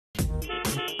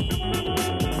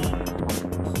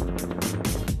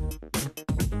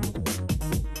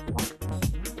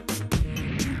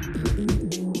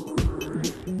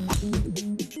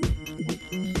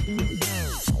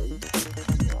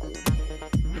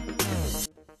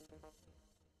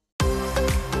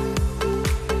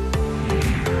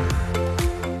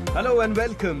and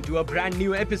welcome to a brand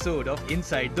new episode of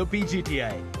Inside the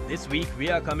PGTI. This week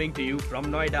we are coming to you from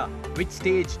Noida, which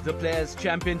staged the Players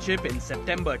Championship in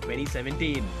September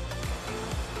 2017.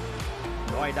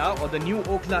 Noida, or the New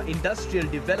Okhla Industrial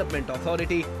Development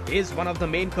Authority, is one of the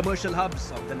main commercial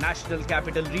hubs of the National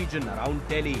Capital Region around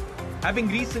Delhi. Having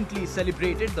recently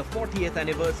celebrated the 40th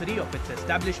anniversary of its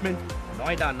establishment,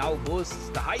 Noida now boasts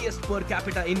the highest per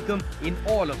capita income in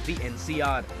all of the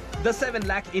NCR. The 7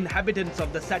 lakh inhabitants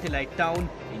of the satellite town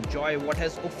enjoy what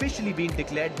has officially been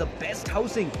declared the best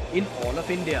housing in all of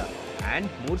India. And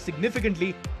more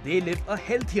significantly, they live a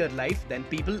healthier life than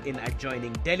people in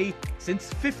adjoining Delhi,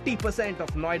 since 50%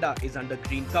 of Noida is under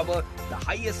green cover, the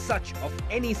highest such of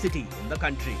any city in the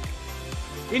country.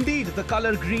 Indeed, the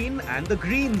colour green and the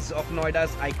greens of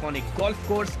Noida's iconic golf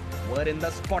course were in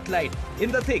the spotlight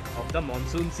in the thick of the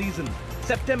monsoon season.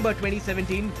 September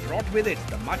 2017 brought with it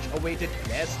the much-awaited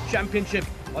Players Championship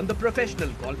on the Professional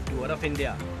Golf Tour of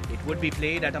India. It would be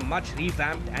played at a much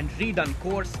revamped and redone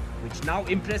course, which now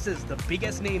impresses the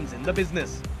biggest names in the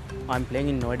business. I'm playing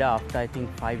in Noida after I think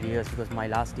 5 years, because my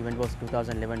last event was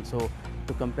 2011. So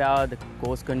to compare the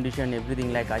course condition,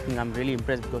 everything, I think I'm really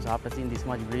impressed, because after seeing this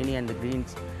much greeny and the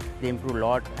greens, they improve a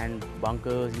lot, and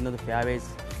bunkers, the fairways.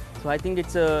 So I think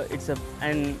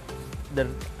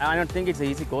I don't think it's an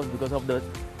easy course because of the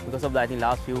I think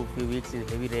last few weeks is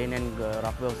heavy rain and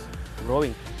rough was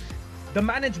growing. The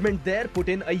management there put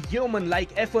in a yeoman-like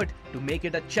effort to make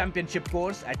it a championship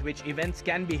course at which events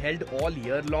can be held all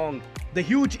year long. The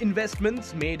huge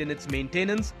investments made in its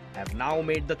maintenance have now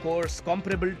made the course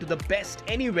comparable to the best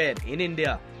anywhere in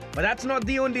India. But that's not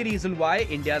the only reason why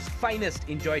India's finest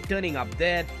enjoy turning up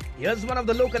there. Here's one of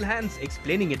the local hands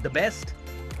explaining it the best.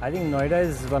 I think Noida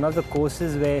is one of the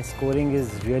courses where scoring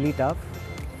is really tough,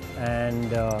 and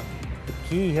the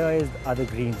key here are the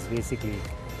greens basically,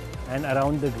 and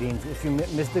around the greens. If you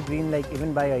miss the green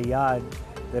even by a yard,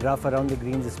 the rough around the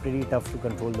greens is pretty tough to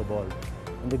control the ball.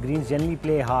 And the greens generally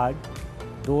play hard,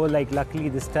 though luckily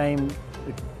this time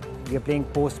we are playing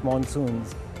post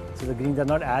monsoons, so the greens are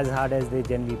not as hard as they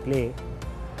generally play.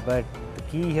 But the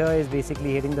key here is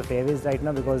basically hitting the fairways right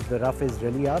now, because the rough is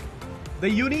really up. The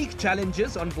unique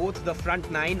challenges on both the front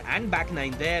nine and back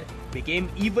nine there became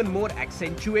even more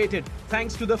accentuated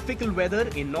thanks to the fickle weather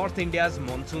in North India's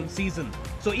monsoon season.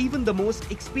 So even the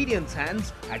most experienced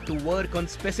hands had to work on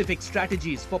specific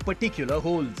strategies for particular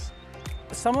holes.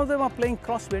 Some of them are playing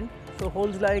crosswind, so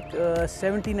holes like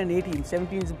 17 and 18.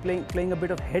 17 is playing a bit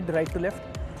of head right to left,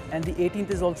 and the 18th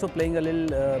is also playing a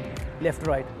little left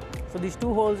right. So these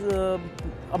two holes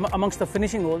amongst the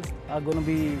finishing holes are going to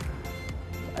be,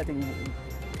 I think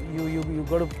you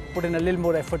got to put in a little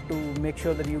more effort to make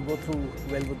sure that you go through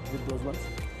well with those ones.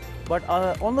 But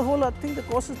on the whole, I think the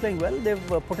course is playing well. They've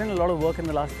put in a lot of work in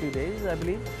the last few days, I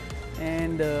believe,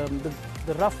 and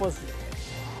the rough was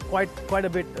quite a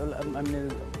bit.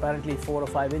 Apparently 4 or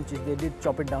 5 inches. They did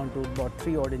chop it down to about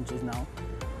 3 odd inches now,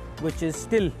 which is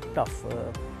still tough.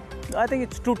 I think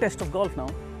it's true test of golf now.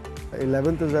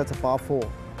 11th is that's a par 4.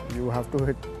 You have to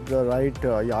hit the right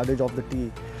yardage of the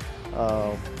tee.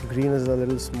 Green is a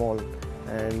little small,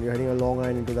 and you're hitting a long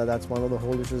iron into that. That's one of the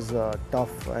holes which is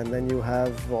tough. And then you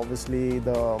have obviously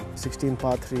the 16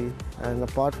 par 3. And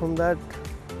apart from that,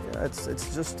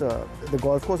 it's just the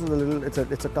golf course is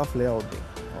it's a tough layout.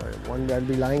 I'd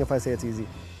be lying if I say it's easy.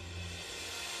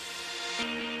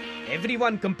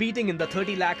 Everyone competing in the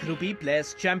 30 lakh rupee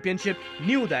Players Championship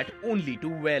knew that only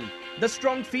too well. The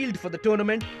strong field for the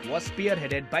tournament was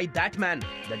spearheaded by that man,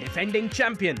 the defending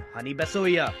champion, Honey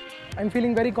Baisoya. I'm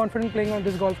feeling very confident playing on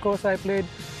this golf course. I played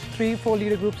 3-4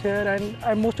 leader groups here,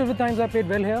 and most of the times I played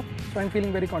well here, so I'm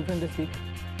feeling very confident this week.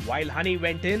 While Honey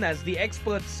went in as the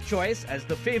expert's choice as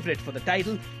the favourite for the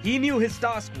title, he knew his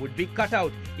task would be cut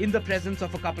out in the presence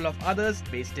of a couple of others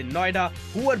based in Noida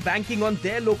who were banking on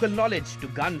their local knowledge to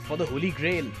gun for the holy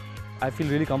grail. I feel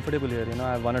really comfortable here.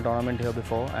 I've won a tournament here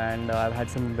before, and I've had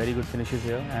some very good finishes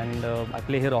here, and I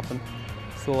play here often.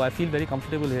 So I feel very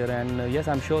comfortable here, and yes,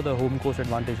 I'm sure the home course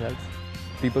advantage helps.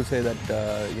 People say that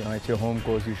it's your home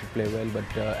course, you should play well,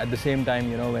 but at the same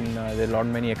time, when there are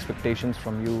many expectations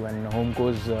from you, and home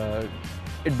course,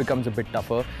 it becomes a bit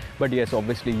tougher. But yes,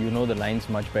 obviously the lines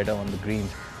much better on the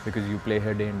greens because you play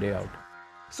here day in, day out.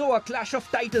 So a clash of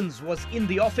titans was in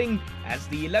the offing as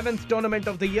the 11th tournament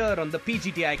of the year on the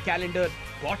PGTI calendar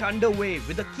got underway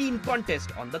with a keen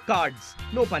contest on the cards.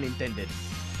 No pun intended.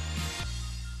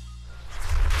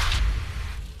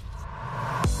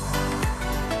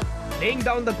 Laying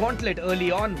down the gauntlet early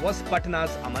on was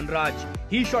Patna's Aman Raj.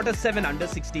 He shot a 7 under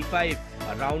 65,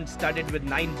 a round studded with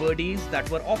 9 birdies that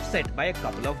were offset by a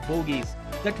couple of bogeys.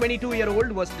 The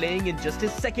 22-year-old was playing in just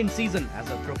his second season as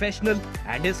a professional,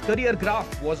 and his career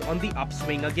graph was on the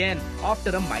upswing again after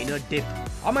a minor dip.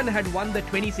 Aman had won the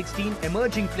 2016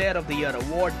 Emerging Player of the Year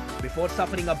award before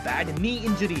suffering a bad knee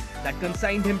injury that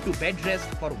consigned him to bed rest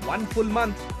for 1 full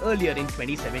month earlier in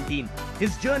 2017.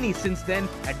 His journey since then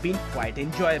had been quite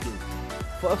enjoyable.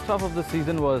 First half of the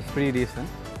season was pretty decent.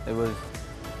 It was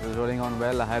rolling on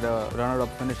well. I had a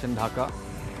runner-up finish in Dhaka,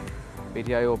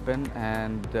 PGTI Open,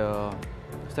 and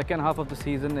second half of the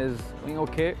season is going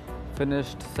okay.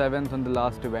 Finished 7th in the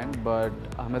last event, but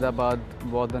Ahmedabad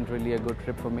wasn't really a good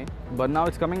trip for me. But now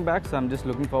it's coming back, so I'm just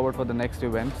looking forward for the next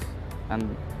events,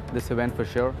 and this event for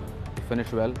sure to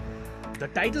finish well. The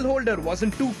title holder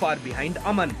wasn't too far behind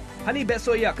Aman. Honey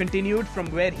Baisoya continued from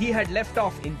where he had left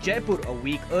off in Jaipur a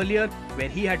week earlier, where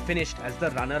he had finished as the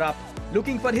runner-up.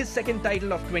 Looking for his second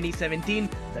title of 2017,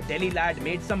 the Delhi lad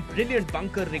made some brilliant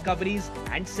bunker recoveries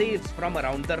and saves from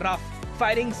around the rough,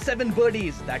 firing 7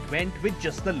 birdies that went with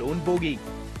just the lone bogey.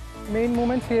 Main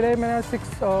moments here है मैंने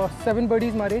 7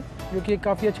 birdies मारे जो कि एक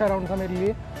काफ़ी अच्छा round था मेरे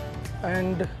लिए,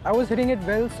 and I was hitting it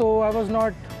well, so I was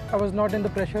not in the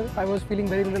pressure. I was feeling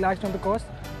very relaxed on the course,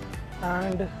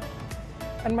 and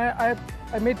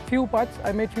I made few putts.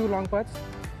 I made few long putts.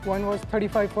 One was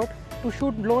 35 foot. To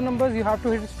shoot low numbers, you have to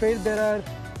hit it straight.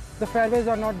 The fairways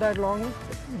are not that long.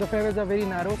 The fairways are very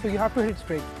narrow, so you have to hit it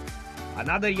straight.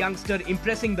 Another youngster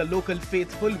impressing the local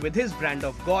faithful with his brand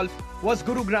of golf was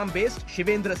Gurugram-based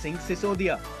Shivendra Singh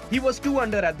Sisodia. He was 2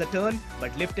 under at the turn,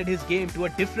 but lifted his game to a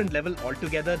different level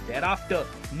altogether thereafter,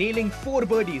 nailing 4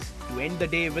 birdies to end the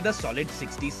day with a solid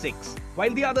 66.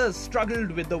 While the others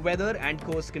struggled with the weather and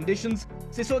course conditions,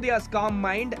 Sisodia's calm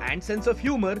mind and sense of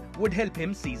humor would help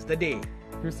him seize the day.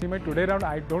 If you see my today round,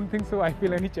 I don't think so I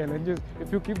feel any challenges.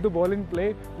 If you keep the ball in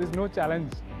play, there's no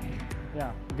challenge.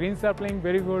 Yeah, greens are playing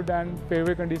very good and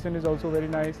fairway condition is also very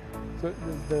nice. So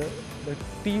the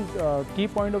key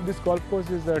point of this golf course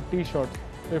is the tee shots.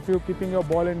 If you're keeping your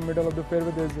ball in the middle of the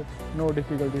fairway, there's no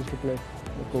difficulties to play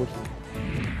the course.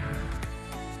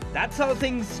 That's how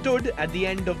things stood at the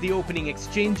end of the opening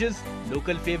exchanges.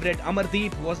 Local favourite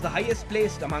Amardeep was the highest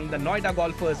placed among the Noida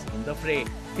golfers in the fray.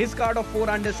 His card of 4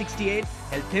 under 68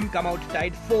 helped him come out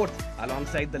tied 4th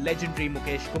alongside the legendary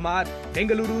Mukesh Kumar,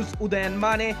 Bengaluru's Udayan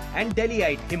Mane and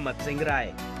Delhiite Himmat Singh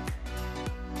Rai.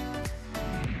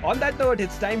 On that note,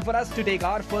 it's time for us to take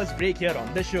our first break here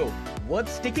on the show. Worth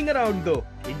sticking around though.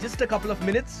 In just a couple of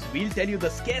minutes, we'll tell you the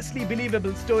scarcely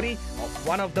believable story of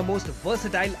one of the most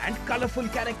versatile and colourful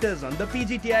characters on the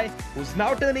PGTI, who's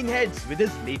now turning heads with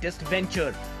his latest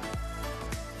venture.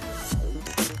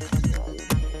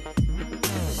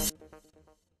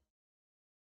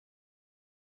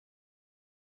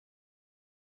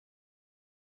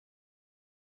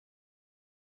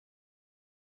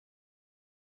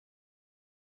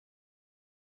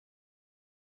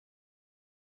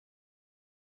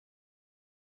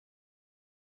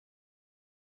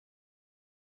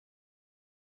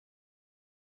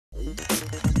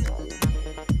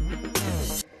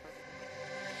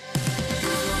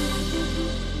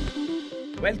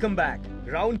 Welcome back.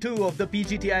 Round 2 of the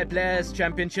PGTI Players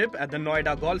Championship at the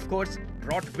Noida Golf Course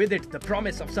brought with it the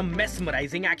promise of some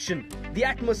mesmerizing action. The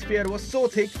atmosphere was so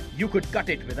thick you could cut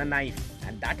it with a knife.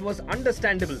 And that was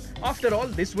understandable. After all,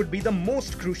 this would be the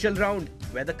most crucial round,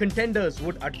 where the contenders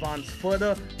would advance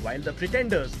further while the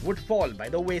pretenders would fall by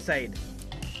the wayside.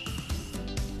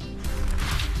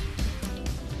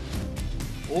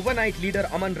 Overnight leader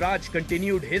Aman Raj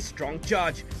continued his strong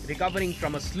charge, recovering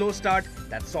from a slow start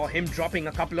that saw him dropping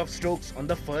a couple of strokes on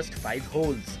the first 5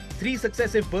 holes. 3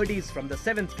 successive birdies from the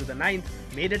 7th to the 9th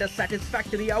made it a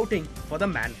satisfactory outing for the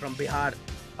man from Bihar.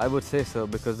 I would say so,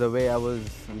 because the way I was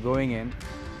going in,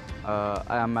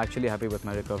 I am actually happy with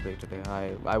my recovery today.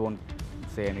 I won't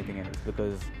say anything else,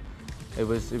 because it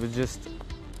was just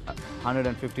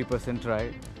 150%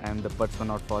 right and the putts were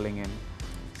not falling in.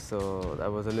 So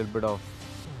that was a little bit of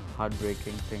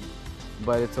heartbreaking thing,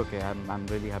 but it's okay. I'm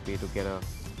really happy to get a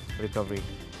recovery.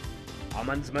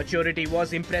 Aman's maturity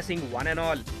was impressing one and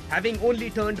all. Having only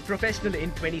turned professional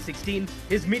in 2016,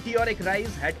 his meteoric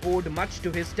rise had owed much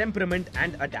to his temperament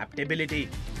and adaptability.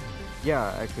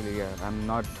 Yeah, actually, yeah. I'm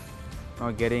not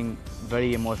getting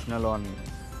very emotional on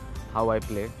how I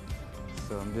play,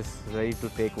 so I'm just ready to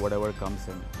take whatever comes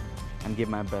in and give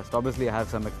my best. Obviously, I have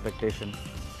some expectation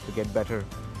to get better.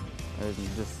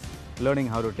 Just learning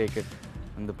how to take it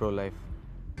in the pro life.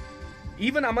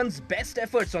 Even Aman's best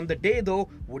efforts on the day though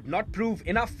would not prove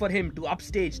enough for him to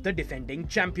upstage the defending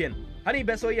champion. Honey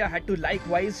Baisoya had to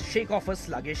likewise shake off a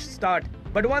sluggish start.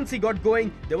 But once he got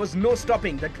going, there was no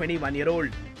stopping the 21-year-old.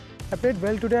 I played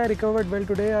well today, I recovered well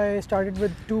today. I started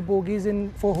with 2 bogeys in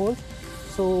 4 holes.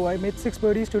 So I made 6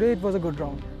 birdies today. It was a good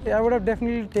round. Yeah, I would have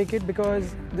definitely taken it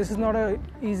because this is not an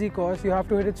easy course. You have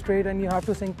to hit it straight and you have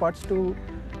to sink putts to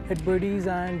hit birdies.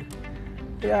 And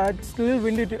yeah, it's a little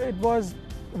windy. It was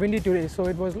windy today, so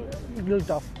it was a little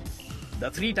tough. The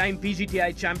three-time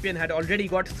PGTI champion had already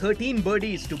got 13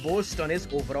 birdies to boast on his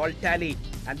overall tally,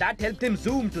 and that helped him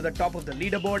zoom to the top of the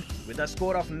leaderboard with a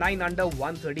score of 9 under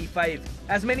 135,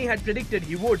 as many had predicted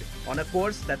he would on a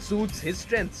course that suits his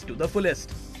strengths to the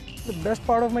fullest. The best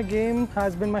part of my game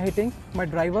has been my hitting, my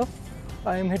driver.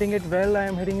 I am hitting it well, I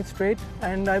am hitting it straight,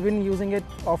 and I've been using it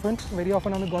often, very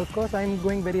often on the golf course. I am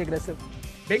going very aggressive.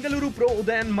 Bengaluru pro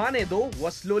Udayan Mane though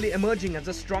was slowly emerging as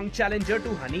a strong challenger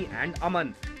to Honey and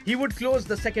Aman. He would close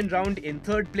the second round in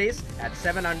third place at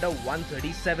 7 under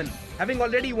 137. Having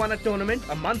already won a tournament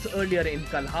a month earlier in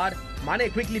Kalhar,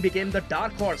 Mane quickly became the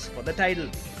dark horse for the title.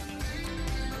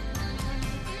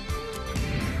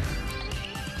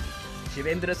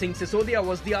 Shivendra Singh Sisodia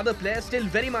was the other player still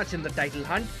very much in the title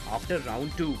hunt after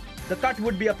round 2. The cut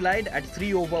would be applied at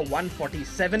 3 over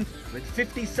 147, with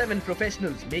 57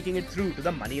 professionals making it through to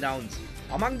the money rounds.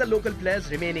 Among the local players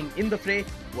remaining in the fray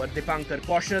were Dipankar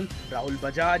Kaushal, Rahul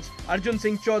Bajaj, Arjun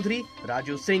Singh Chaudhary,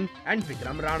 Raju Singh and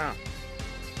Vikram Rana.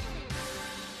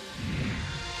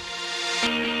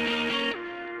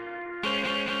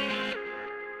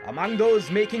 Among those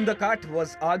making the cut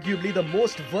was arguably the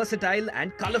most versatile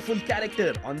and colourful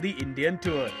character on the Indian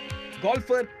tour.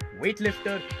 Golfer,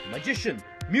 weightlifter, magician,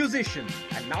 musician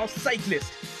and now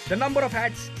cyclist. The number of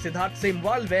hats Siddharth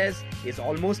Semwal wears is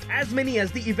almost as many as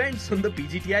the events on the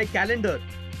PGTI calendar.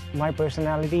 My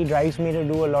personality drives me to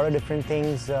do a lot of different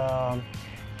things.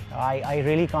 I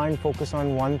really can't focus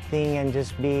on one thing and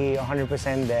just be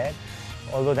 100% there,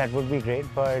 although that would be great,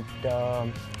 but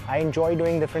I enjoy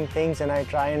doing different things and I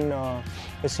try and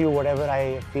pursue whatever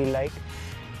I feel like.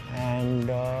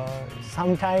 And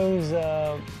sometimes,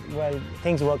 well,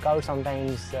 things work out,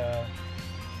 sometimes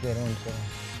they don't. So.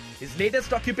 His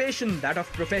latest occupation, that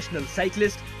of professional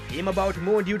cyclist, came about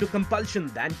more due to compulsion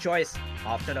than choice.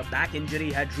 After a back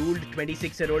injury had ruled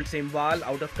 26-year-old Semwal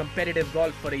out of competitive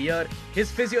golf for a year,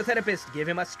 his physiotherapist gave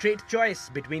him a straight choice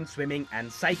between swimming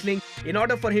and cycling in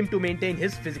order for him to maintain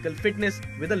his physical fitness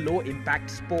with a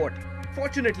low-impact sport.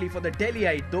 Fortunately for the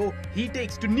Delhiite though, he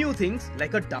takes to new things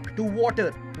like a duck to water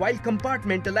while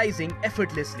compartmentalizing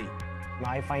effortlessly.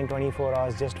 I find 24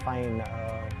 hours just fine.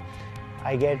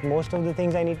 I get most of the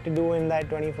things I need to do in that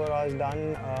 24 hours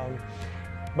done.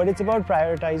 But it's about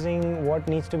prioritizing what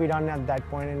needs to be done at that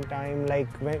point in time. Like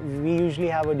we usually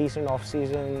have a decent off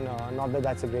season, not that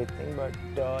that's a great thing,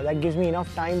 but that gives me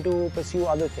enough time to pursue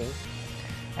other things.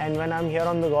 And when I'm here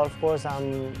on the golf course,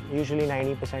 I'm usually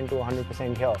 90% to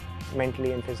 100% here,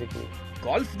 mentally and physically.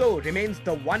 Golf though remains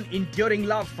the one enduring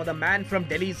love for the man from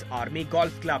Delhi's Army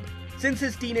Golf Club. Since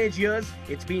his teenage years,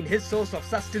 it's been his source of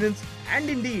sustenance and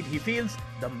indeed he feels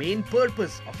the main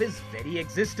purpose of his very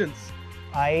existence.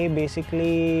 I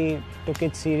basically took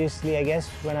it seriously, I guess,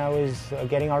 when I was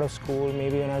getting out of school,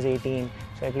 maybe when I was 18.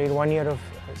 So I played 1 year of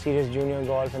serious junior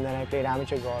golf and then I played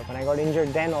amateur golf and I got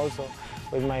injured then also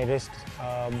with my wrist.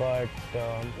 But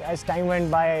as time went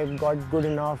by, I got good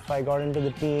enough. I got into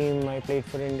the team, I played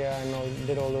for India and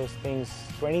did all those things.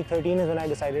 2013 is when I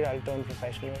decided I'll turn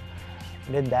professional.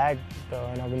 Did that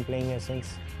and I've been playing here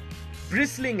since.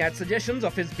 Bristling at suggestions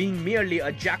of his being merely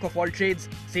a jack of all trades,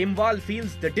 Semwal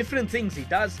feels the different things he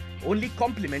does only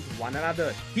complement one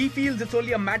another. He feels it's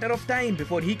only a matter of time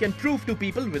before he can prove to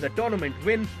people with a tournament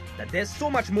win that there's so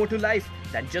much more to life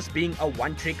than just being a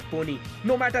one-trick pony,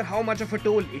 no matter how much of a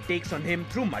toll it takes on him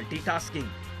through multitasking.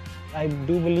 I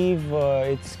do believe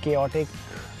it's chaotic,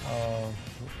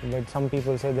 but some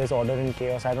people say there's order in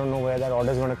chaos. I don't know where that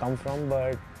order is going to come from,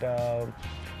 but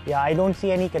yeah, I don't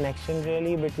see any connection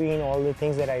really between all the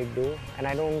things that I do, and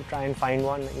I don't try and find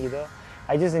one either.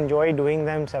 I just enjoy doing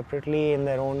them separately in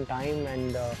their own time,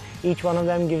 and each one of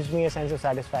them gives me a sense of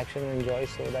satisfaction and joy,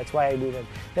 so that's why I do them.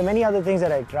 There are many other things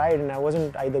that I tried and I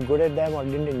wasn't either good at them or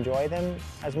didn't enjoy them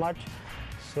as much.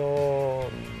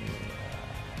 So,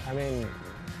 I mean,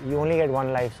 you only get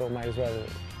one life, so might as well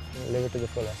live it to the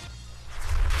fullest.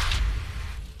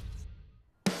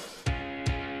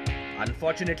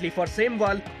 Unfortunately for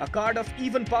Semwal, a card of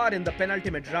even par in the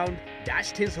penultimate round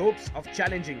dashed his hopes of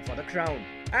challenging for the crown.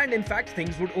 And in fact,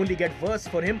 things would only get worse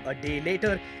for him a day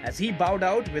later as he bowed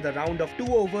out with a round of 2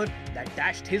 over that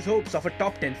dashed his hopes of a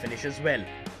top 10 finish as well.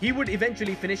 He would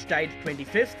eventually finish tied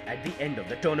 25th at the end of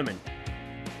the tournament.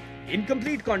 In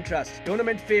complete contrast,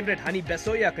 tournament favourite Honey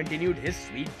Baisoya continued his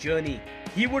sweet journey.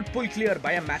 He would pull clear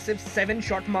by a massive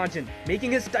 7-shot margin,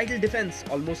 making his title defence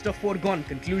almost a foregone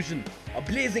conclusion. A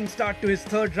blazing start to his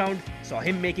third round saw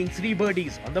him making 3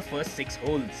 birdies on the first 6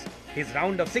 holes. His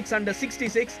round of 6 under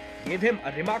 66 gave him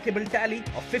a remarkable tally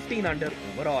of 15 under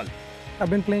overall. I've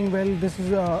been playing well.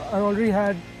 I already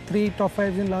had 3 top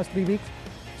 5s in last 3 weeks.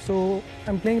 So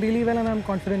I'm playing really well and I'm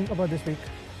confident about this week.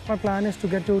 My plan is to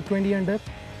get to 20 under.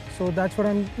 So that's what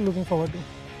I'm looking forward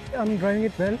to. I'm driving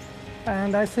it well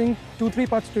and I think 2-3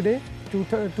 putts today,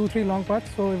 2-3 long putts.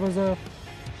 So it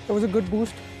was a good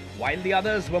boost. While the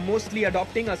others were mostly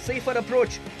adopting a safer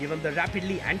approach given the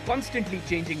rapidly and constantly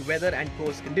changing weather and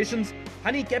course conditions,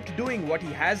 Honey kept doing what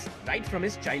he has right from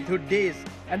his childhood days,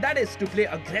 and that is to play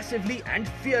aggressively and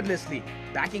fearlessly,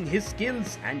 backing his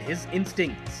skills and his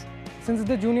instincts. Since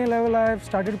the junior level, I've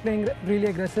started playing really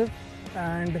aggressive,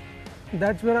 and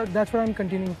that's where I'm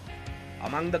continuing.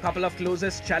 Among the couple of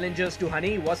closest challengers to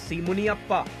Honey was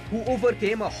Muniyappa, who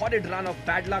overcame a horrid run of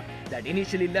bad luck that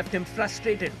initially left him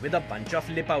frustrated with a bunch of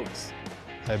lip-outs.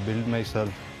 I built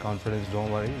myself confidence,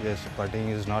 don't worry. Yes, putting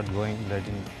is not going,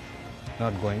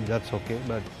 that's okay,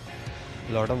 but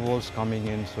a lot of balls coming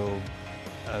in, so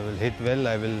I will hit well,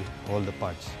 I will hold the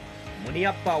putts.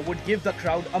 Muniyappa would give the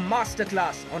crowd a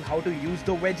masterclass on how to use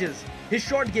the wedges. His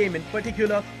short game in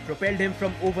particular propelled him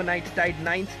from overnight tied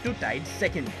 9th to tied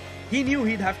 2nd. He knew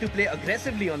he'd have to play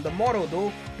aggressively on the morrow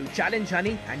though to challenge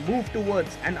Honey and move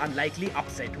towards an unlikely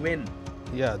upset win.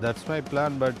 Yeah, that's my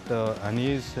plan, but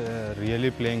Honey is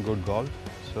really playing good golf.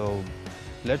 So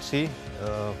let's see,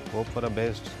 hope for the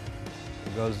best,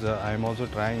 because I'm also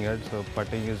trying it, so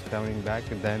putting is coming back,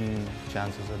 then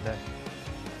chances are there.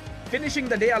 Finishing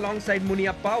the day alongside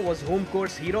Muniyappa was home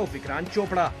course hero Vikrant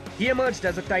Chopra. He emerged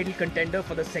as a title contender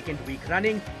for the 2nd week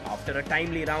running after a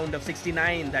timely round of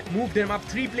 69 that moved him up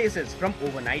 3 places from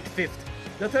overnight 5th.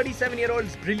 The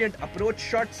 37-year-old's brilliant approach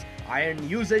shots, iron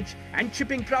usage and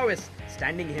chipping prowess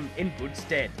standing him in good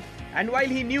stead. And while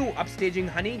he knew upstaging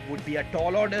Honey would be a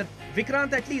tall order,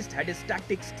 Vikrant at least had his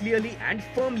tactics clearly and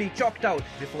firmly chalked out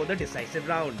before the decisive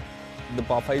round. The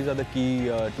par 5s are the key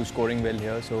to scoring well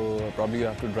here, so probably you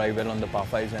have to drive well on the par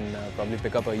 5s and probably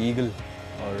pick up an eagle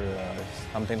or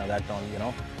something like that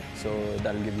on, So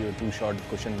that'll give you a 2-shot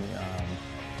cushion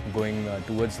going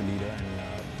towards the leader, and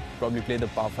probably play the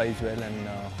par 5s well, and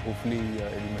hopefully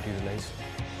it'll materialize.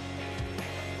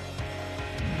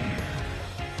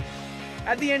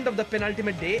 At the end of the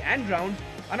penultimate day and round,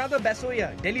 another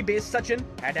Baisoya, Delhi-based Sachin,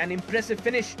 had an impressive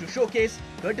finish to showcase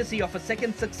courtesy of a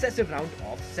 2nd successive round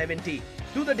of 70.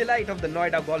 To the delight of the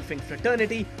Noida golfing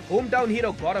fraternity, hometown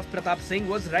hero Gaurav Pratap Singh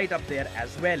was right up there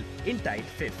as well, in tied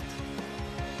 5th.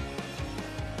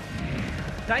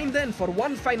 Time then for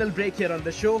one final break here on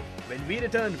the show. When we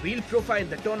return, we'll profile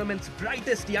the tournament's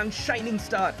brightest young shining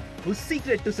star, whose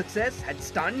secret to success had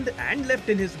stunned and left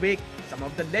in his wake some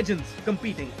of the legends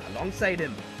competing alongside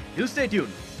him. Do stay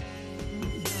tuned.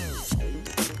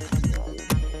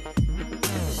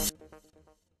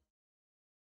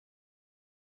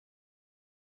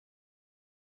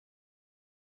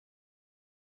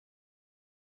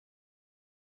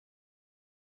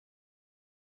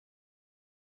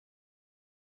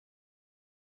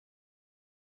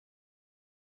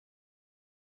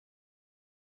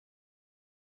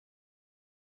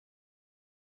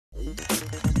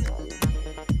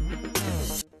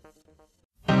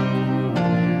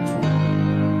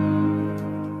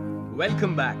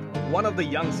 Welcome back. One of the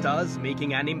young stars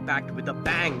making an impact with a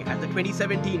bang at the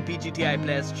 2017 PGTI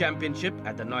Players Championship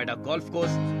at the Noida Golf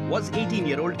Course was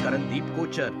 18-year-old Karandeep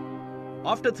Kochar.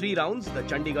 After 3 rounds, the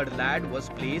Chandigarh lad was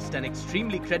placed an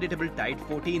extremely creditable tied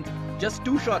 14th, just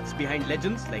 2 shots behind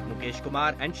legends like Mukesh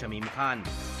Kumar and Shamim Khan.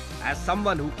 As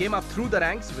someone who came up through the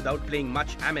ranks without playing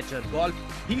much amateur golf,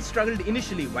 he struggled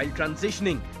initially while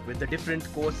transitioning with the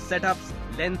different course setups,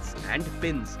 lengths and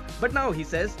pins. But now he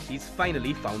says he's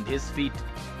finally found his feet.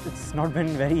 It's not been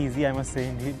very easy, I must say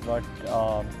indeed, but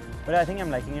I think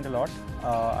I'm liking it a lot.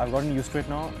 I've gotten used to it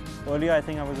now. Earlier I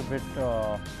think I was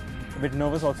a bit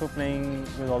nervous also playing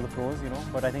with all the pros,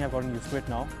 but I think I've gotten used to it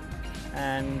now.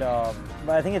 And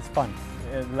but I think it's fun.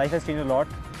 Life has changed a lot.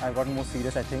 I've gotten more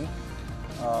serious, I think.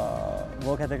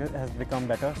 Work ethic has become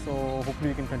better, so hopefully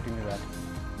we can continue that.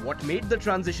 What made the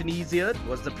transition easier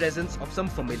was the presence of some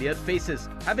familiar faces.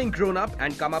 Having grown up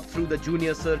and come up through the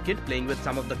junior circuit playing with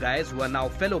some of the guys who are now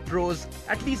fellow pros,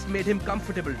 at least made him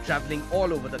comfortable travelling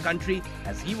all over the country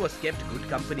as he was kept good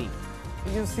company.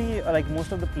 You see, like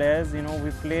most of the players,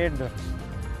 we played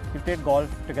golf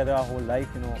together our whole life,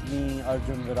 me,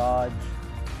 Arjun, Viraj,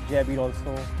 Jayabir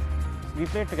also. We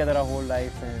played together our whole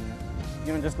life, and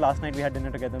just last night we had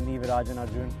dinner together, me, Viraj and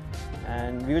Arjun,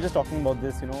 and we were just talking about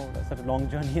this, such a long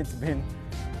journey it's been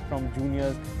from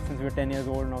juniors, since we were 10 years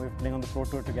old, now we're playing on the Pro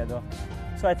Tour together.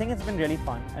 So I think it's been really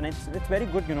fun, and it's very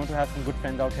good, to have some good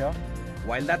friends out here.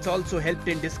 While that's also helped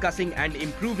in discussing and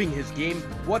improving his game,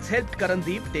 what's helped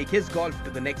Karandeep take his golf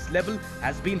to the next level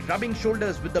has been rubbing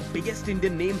shoulders with the biggest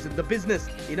Indian names in the business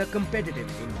in a competitive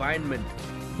environment.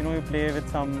 You play with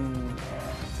some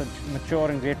such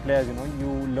mature and great players, you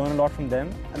learn a lot from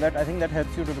them, and I think that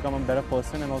helps you to become a better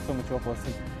person and also a mature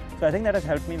person. So I think that has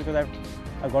helped me because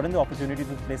I've gotten the opportunity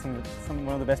to play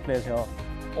one of the best players here.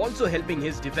 Also helping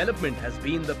his development has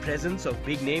been the presence of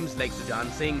big names like Sujan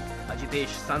Singh, Ajitesh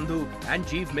Sandhu and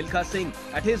Jeev Milkha Singh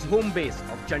at his home base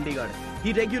of Chandigarh.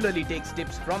 He regularly takes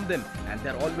tips from them and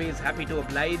they're always happy to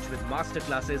oblige with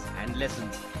masterclasses and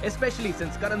lessons, especially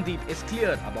since Karandeep is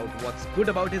clear about what's good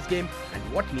about his game and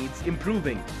what needs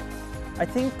improving. I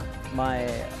think my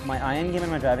iron game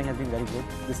and my driving has been very good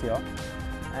this year,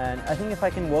 and I think if I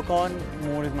can work on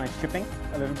more is my chipping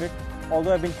a little bit,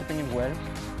 although I've been chipping it well.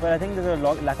 But I think there's a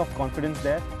lack of confidence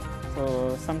there,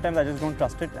 so sometimes I just don't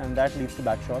trust it and that leads to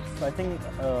bad shots. So I think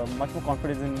much more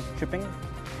confidence in chipping,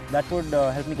 that would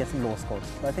help me get some lower scores.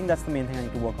 So I think that's the main thing I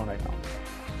need to work on right now.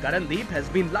 Karandeep has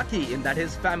been lucky in that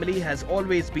his family has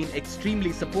always been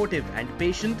extremely supportive and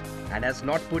patient and has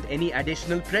not put any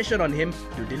additional pressure on him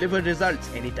to deliver results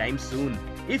anytime soon.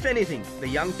 If anything, the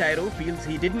young Tyro feels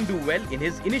he didn't do well in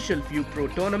his initial few pro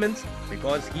tournaments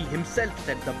because he himself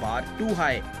set the bar too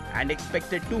high and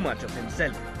expected too much of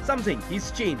himself, something he's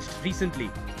changed recently.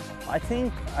 I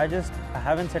think I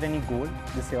haven't set any goal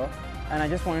this year, and I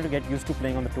just wanted to get used to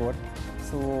playing on the tour.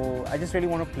 So I just really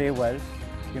want to play well,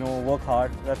 work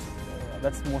hard.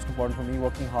 That's most important for me,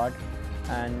 working hard.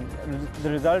 And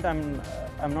the result, I'm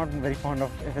not very fond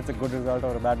of if it's a good result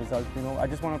or a bad result. I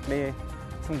just want to play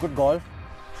some good golf.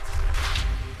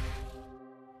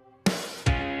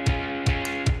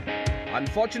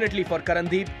 Unfortunately for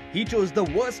Karandeep, he chose the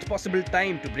worst possible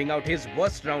time to bring out his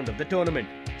worst round of the tournament.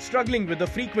 Struggling with the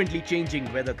frequently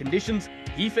changing weather conditions,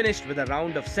 he finished with a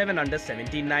round of 7 under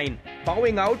 79,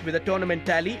 bowing out with a tournament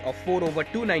tally of 4 over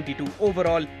 292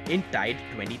 overall in tied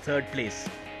 23rd place.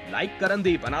 Like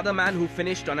Karandeep, another man who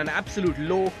finished on an absolute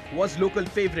low was local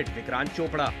favourite Vikrant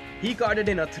Chopra. He carded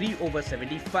in a 3 over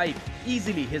 75,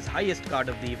 easily his highest card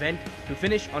of the event, to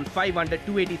finish on 5 under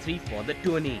 283 for the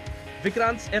tourney.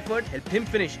 Vikrant's effort helped him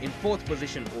finish in 4th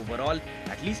position overall,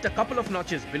 at least a couple of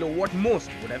notches below what most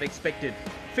would have expected.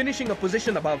 Finishing a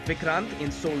position above Vikrant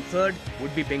in sole 3rd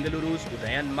would be Bengaluru's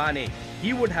Udayan Mane.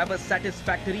 He would have a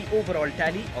satisfactory overall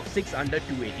tally of 6 under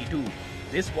 282.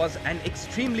 This was an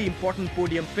extremely important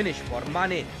podium finish for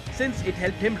Mane, since it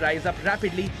helped him rise up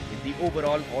rapidly in the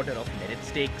overall order of merit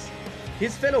stakes.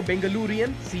 His fellow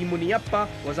Bengalurian, C. Muniyappa,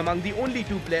 was among the only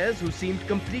 2 players who seemed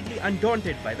completely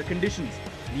undaunted by the conditions,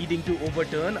 needing to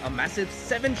overturn a massive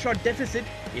 7-shot deficit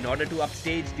in order to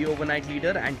upstage the overnight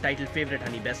leader and title favourite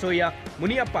Honey Baisoya.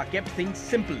 Muniyappa kept things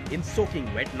simple in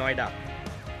soaking wet Noida.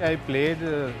 I played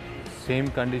same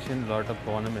condition lot of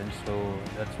tournaments, so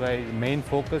that's why the main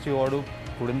focus you want to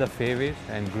put in the fairways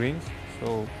and greens,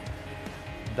 so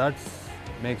that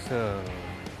makes a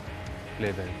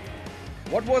play well.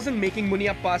 What wasn't making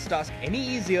Muniyappa's task any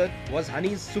easier was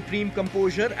Honey's supreme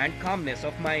composure and calmness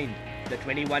of mind. The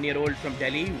 21-year-old from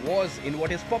Delhi was in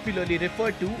what is popularly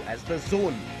referred to as the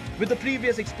zone. With the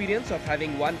previous experience of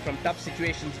having won from tough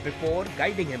situations before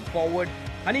guiding him forward,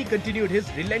 Honey continued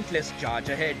his relentless charge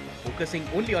ahead, focusing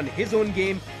only on his own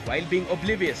game while being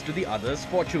oblivious to the others'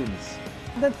 fortunes.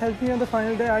 That helped me on the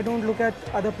final day. I don't look at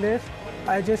other players.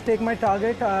 I just take my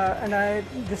target and I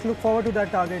just look forward to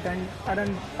that target, and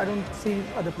I don't see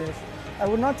other players. I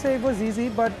would not say it was easy,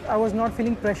 but I was not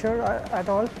feeling pressure at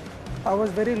all. I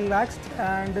was very relaxed,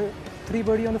 and 3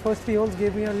 birdie on the first 3 holes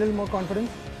gave me a little more confidence.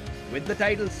 With the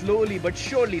title slowly but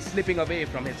surely slipping away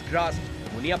from his grasp,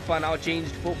 Muniyappa now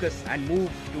changed focus and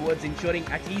moved towards ensuring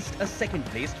at least a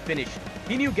second-placed finish.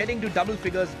 He knew getting to double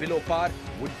figures below par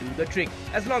would do the trick,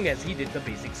 as long as he did the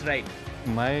basics right.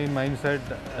 My mindset,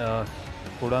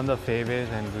 put on the fairways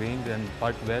and greens and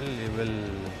putt well, you will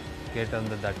get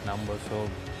under that number. So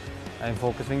I'm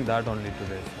focusing that only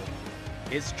today.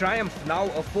 So. His triumph now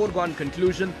a foregone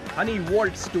conclusion, Honey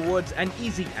waltzed towards an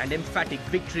easy and emphatic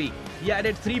victory. He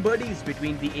added 3 birdies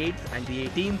between the 8th and the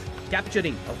 18th,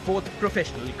 capturing a 4th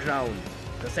professional crown.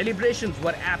 The celebrations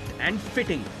were apt and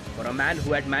fitting for a man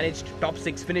who had managed top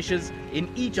 6 finishes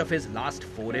in each of his last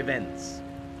 4 events.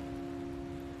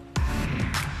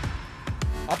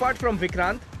 Apart from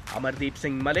Vikrant, Amardeep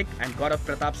Singh Malik and Gaurav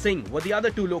Pratap Singh were the other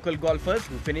 2 local golfers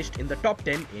who finished in the top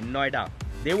 10 in Noida.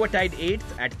 They were tied 8th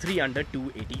at 3 under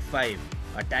 285.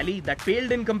 a tally that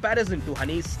paled in comparison to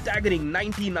Honey's staggering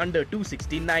 19 under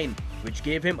 269, which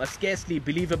gave him a scarcely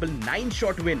believable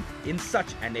 9-shot win in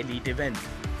such an elite event.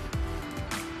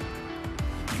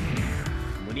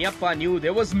 Muniyappa knew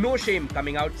there was no shame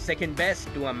coming out second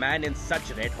best to a man in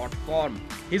such red-hot form.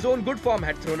 His own good form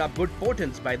had thrown up good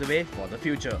portents, by the way, for the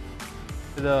future.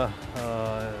 The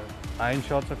iron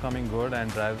shots are coming good and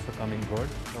drives are coming good.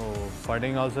 So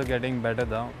putting also getting better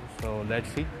now. So let's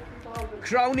see.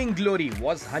 Crowning glory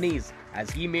was Honey's,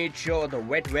 as he made sure the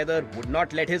wet weather would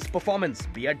not let his performance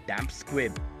be a damp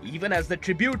squib. Even as the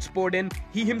tributes poured in,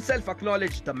 he himself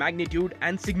acknowledged the magnitude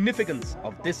and significance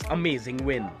of this amazing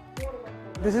win.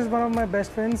 This is one of my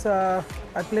best wins. I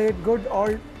played good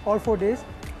all 4 days.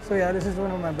 So yeah, this is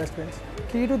one of my best wins.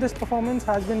 Key to this performance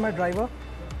has been my driver.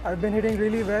 I've been hitting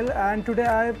really well, and today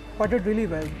I putted really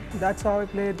well. That's how I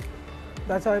played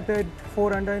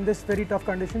 4 under in this very tough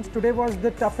conditions. Today was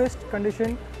the toughest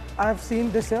condition I have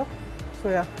seen this year. So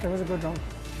yeah, it was a good round.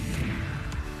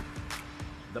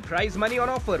 The prize money on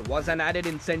offer was an added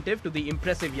incentive to the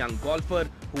impressive young golfer,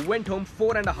 who went home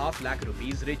 4.5 lakh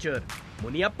rupees richer.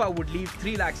 Muniyappa would leave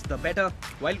 3 lakhs the better,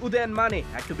 while Uday and Mane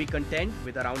had to be content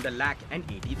with around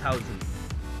 1,80,000.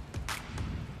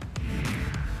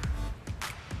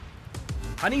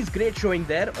 Honey's great showing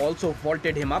there also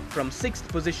vaulted him up from 6th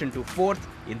position to 4th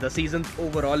in the season's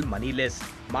overall money list.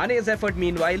 Mane's effort,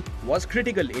 meanwhile, was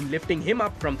critical in lifting him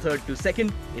up from 3rd to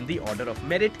 2nd in the order of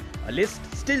merit, a list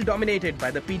still dominated by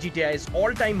the PGTI's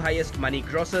all-time highest money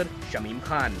grosser, Shamim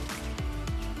Khan.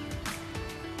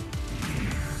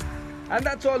 And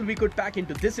that's all we could pack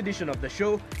into this edition of the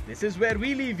show. This is where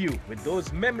we leave you with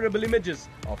those memorable images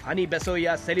of Honey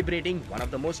Baisoya celebrating one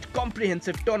of the most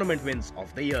comprehensive tournament wins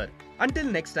of the year. Until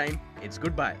next time, it's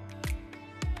goodbye.